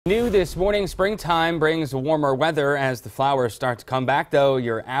this morning. Springtime brings warmer weather. As the flowers start to come back, though,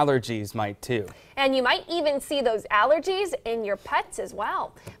 your allergies might too. And you might even see those allergies in your pets as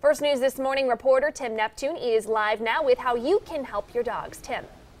well. First News This Morning reporter Tim Neptune is live now with how you can help your dogs. Tim.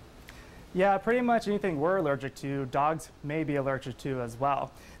 Yeah, pretty much anything we're allergic to, dogs may be allergic to as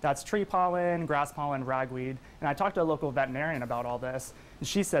well. That's tree pollen, grass pollen, ragweed. And I talked to a local veterinarian about all this. And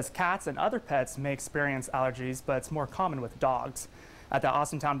she says cats and other pets may experience allergies, but it's more common with dogs. At the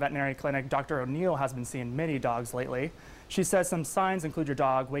Austintown Veterinary Clinic, Dr. O'Neill has been seeing many dogs lately. She says some signs include your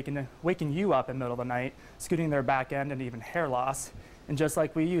dog waking you up in the middle of the night, scooting their back end, and even hair loss. And just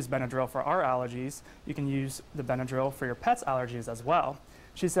like we use Benadryl for our allergies, you can use the Benadryl for your pet's allergies as well.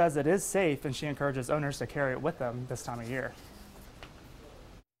 She says it is safe, and she encourages owners to carry it with them this time of year.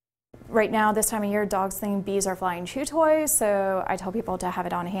 Right now, this time of year, dogs think bees are flying chew toys, so I tell people to have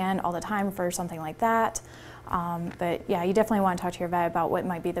it on hand all the time for something like that. But yeah, you definitely want to talk to your vet about what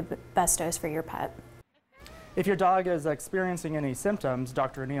might be the best dose for your pet. If your dog is experiencing any symptoms,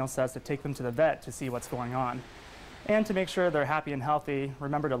 Dr. O'Neill says to take them to the vet to see what's going on. And to make sure they're happy and healthy,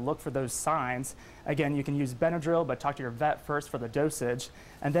 remember to look for those signs. Again, you can use Benadryl, but talk to your vet first for the dosage.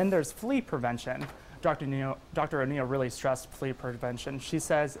 And then there's flea prevention. Dr. O'Neill really stressed flea prevention. She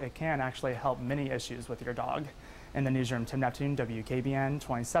says it can actually help many issues with your dog. In the newsroom, Tim Neptune, WKBN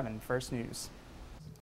 27 First News.